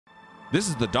This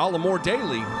is the Dollemore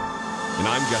Daily, and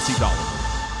I'm Jesse Dollemore.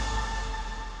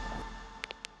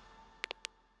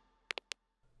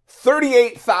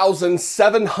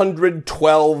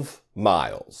 38,712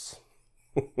 miles,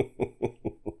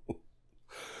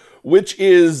 which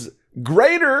is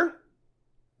greater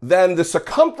than the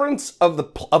circumference of the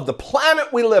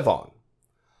planet we live on,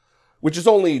 which is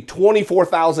only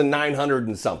 24,900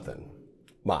 and something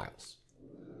miles.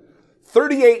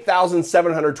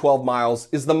 38,712 miles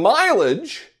is the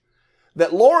mileage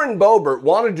that Lauren Boebert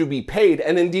wanted to be paid,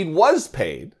 and indeed was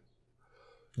paid,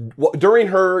 during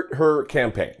her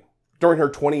campaign, during her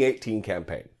 2018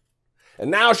 campaign.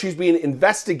 And now she's being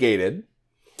investigated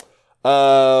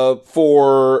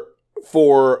for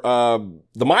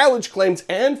the mileage claims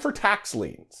and for tax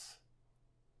liens.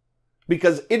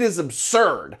 Because it is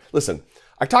absurd. Listen,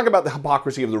 I talk about the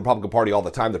hypocrisy of the Republican Party all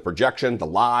the time, the projection, the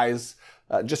lies,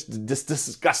 just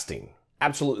disgusting,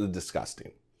 absolutely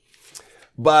disgusting.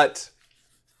 But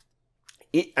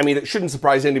it shouldn't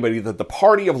surprise anybody that the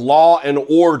party of law and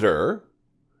order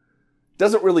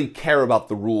doesn't really care about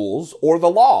the rules or the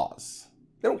laws.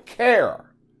 They don't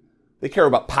care. They care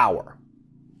about power.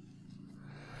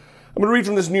 I'm going to read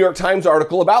from this New York Times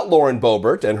article about Lauren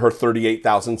Boebert and her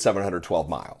 38,712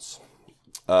 miles.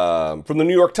 From the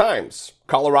New York Times,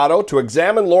 Colorado, to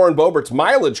examine Lauren Boebert's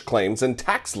mileage claims and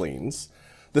tax liens,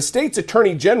 the state's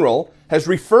attorney general has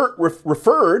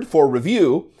referred for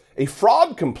review a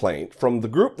fraud complaint from the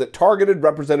group that targeted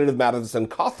Representative Madison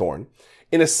Cawthorn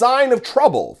in a sign of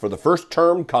trouble for the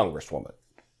first-term Congresswoman.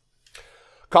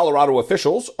 Colorado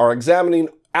officials are examining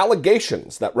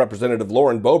allegations that Representative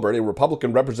Lauren Boebert, a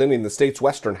Republican representing the state's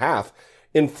western half,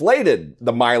 inflated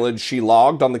the mileage she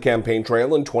logged on the campaign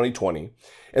trail in 2020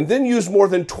 and then used more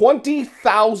than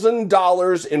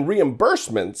 $20,000 in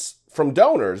reimbursements from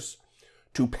donors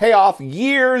to pay off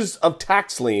years of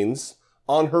tax liens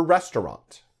on her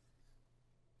restaurant.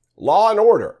 Law and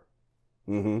order.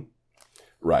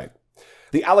 Right.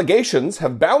 The allegations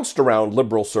have bounced around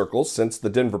liberal circles since the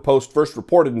Denver Post first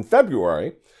reported in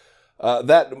February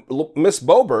that Miss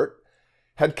Boebert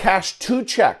had cashed 2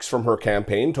 checks from her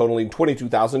campaign totaling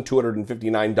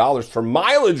 $22,259 for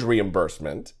mileage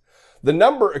reimbursement. The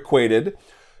number equated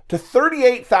to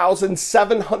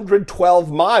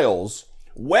 38,712 miles,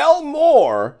 well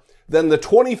more than the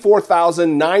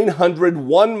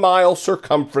 24,901 mile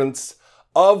circumference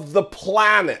of the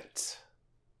planet.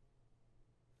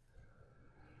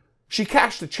 She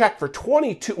cashed a check for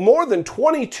more than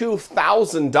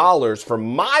 $22,000 for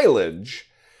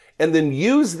mileage and then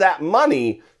used that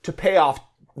money to pay off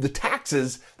the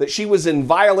taxes that she was in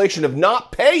violation of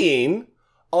not paying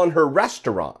on her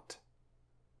restaurant.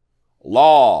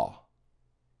 Law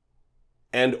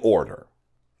and order.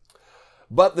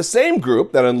 But the same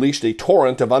group that unleashed a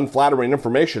torrent of unflattering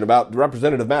information about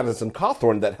Representative Madison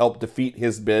Cawthorn that helped defeat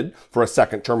his bid for a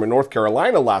second term in North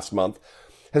Carolina last month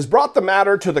has brought the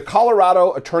matter to the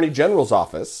Colorado Attorney General's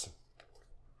office,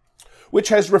 which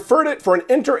has referred it for an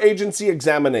interagency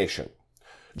examination.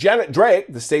 Janet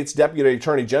Drake, the state's Deputy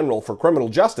Attorney General for Criminal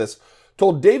Justice,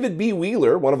 told David B.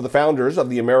 Wheeler, one of the founders of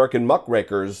the American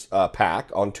Muckrakers PAC,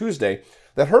 on Tuesday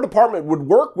that her department would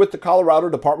work with the Colorado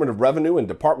Department of Revenue and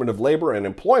Department of Labor and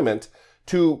Employment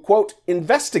to, quote,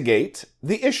 investigate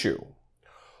the issue.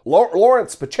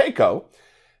 Lawrence Pacheco,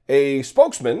 a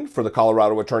spokesman for the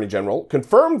Colorado Attorney General,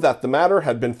 confirmed that the matter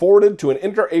had been forwarded to an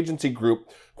interagency group,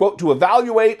 quote, to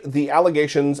evaluate the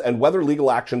allegations and whether legal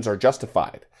actions are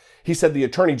justified. He said the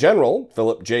Attorney General,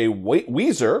 Philip J.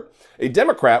 Weiser, a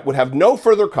Democrat, would have no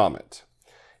further comment.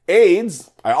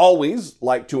 Aides, I always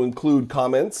like to include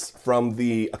comments from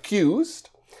the accused.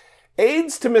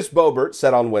 Aides to Miss Boebert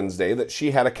said on Wednesday that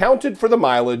she had accounted for the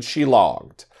mileage she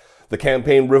logged. The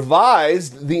campaign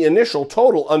revised the initial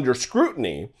total under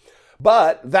scrutiny,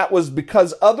 but that was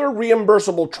because other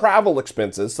reimbursable travel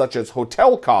expenses, such as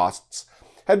hotel costs,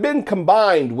 had been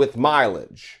combined with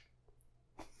mileage.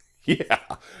 Yeah.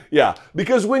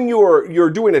 Because when you're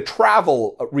doing a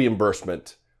travel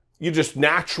reimbursement, you just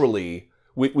naturally,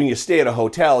 when you stay at a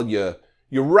hotel, you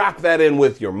wrap that in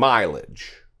with your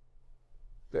mileage.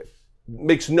 That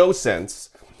makes no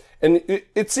sense. And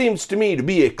it seems to me to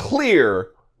be a clear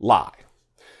lie.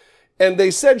 And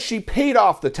they said she paid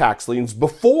off the tax liens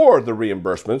before the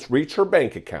reimbursements reached her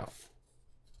bank account.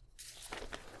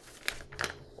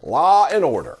 Law and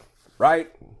order,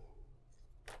 right?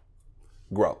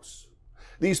 Gross.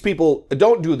 These people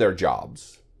don't do their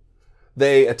jobs.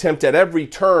 They attempt at every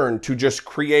turn to just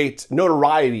create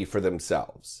notoriety for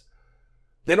themselves.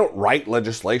 They don't write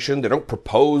legislation. They don't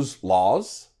propose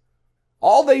laws.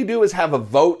 All they do is have a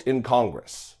vote in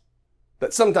Congress.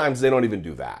 But sometimes they don't even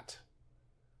do that.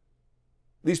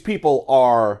 These people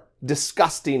are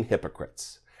disgusting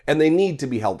hypocrites, and they need to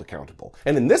be held accountable.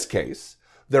 And in this case,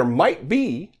 there might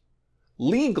be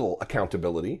legal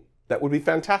accountability that would be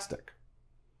fantastic.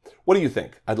 What do you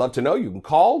think? I'd love to know. You can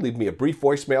call, leave me a brief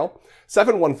voicemail,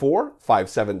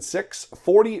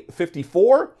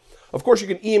 714-576-4054. Of course, you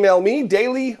can email me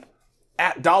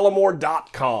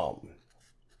daily@dollemore.com.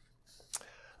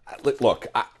 Look,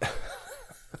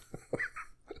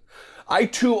 I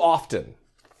too often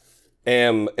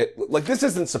am, like, this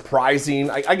isn't surprising.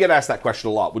 I get asked that question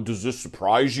a lot. Well, does this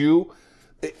surprise you?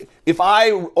 If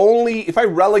I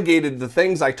relegated the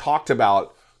things I talked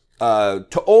about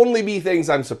to only be things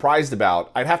I'm surprised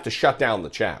about, I'd have to shut down the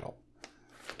channel.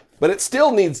 But it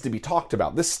still needs to be talked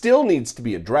about. This still needs to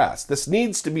be addressed. This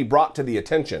needs to be brought to the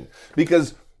attention.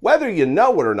 Because whether you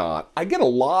know it or not, I get a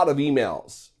lot of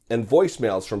emails and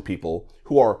voicemails from people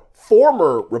who are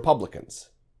former Republicans.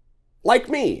 Like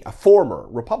me, a former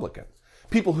Republican.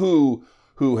 People who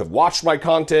have watched my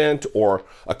content, or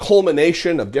a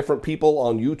culmination of different people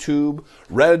on YouTube,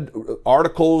 read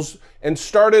articles, and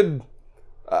started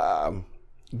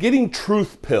getting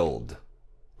truth-pilled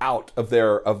out of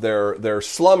their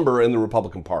slumber in the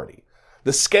Republican Party.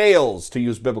 The scales, to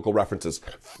use biblical references,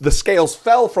 the scales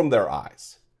fell from their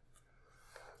eyes.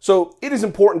 So it is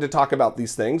important to talk about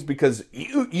these things because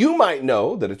you might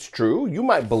know that it's true, you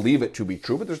might believe it to be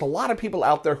true, but there's a lot of people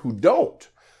out there who don't.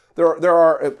 There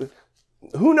are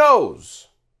who knows,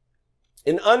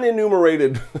 an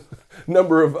unenumerated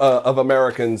number of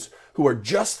Americans who are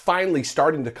just finally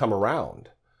starting to come around.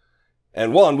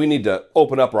 And one, we need to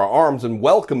open up our arms and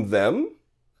welcome them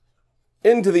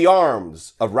into the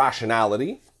arms of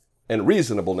rationality and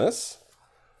reasonableness.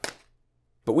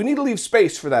 But we need to leave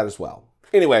space for that as well.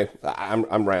 Anyway,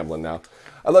 I'm rambling now.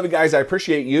 I love you guys. I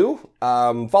appreciate you.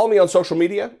 Follow me on social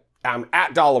media. I'm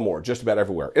at Dollemore, just about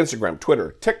everywhere. Instagram,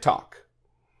 Twitter, TikTok.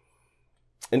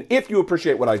 And if you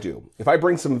appreciate what I do, if I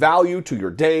bring some value to your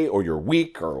day or your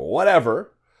week or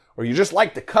whatever, or you just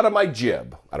like the cut of my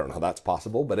jib, I don't know how that's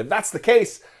possible, but if that's the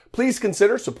case, please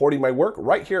consider supporting my work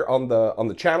right here on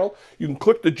the channel. You can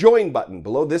click the join button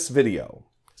below this video.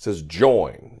 It says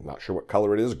join. I'm not sure what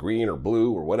color it is, green or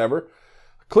blue or whatever.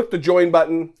 Click the join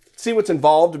button, see what's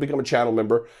involved to become a channel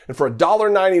member. And for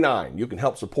 $1.99, you can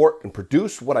help support and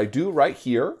produce what I do right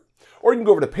here. Or you can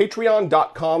go over to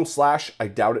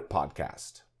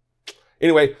patreon.com/IDoubtItPodcast.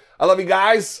 Anyway, I love you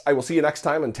guys. I will see you next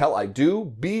time. Until I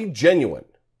do, be genuine.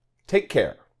 Take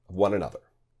care of one another.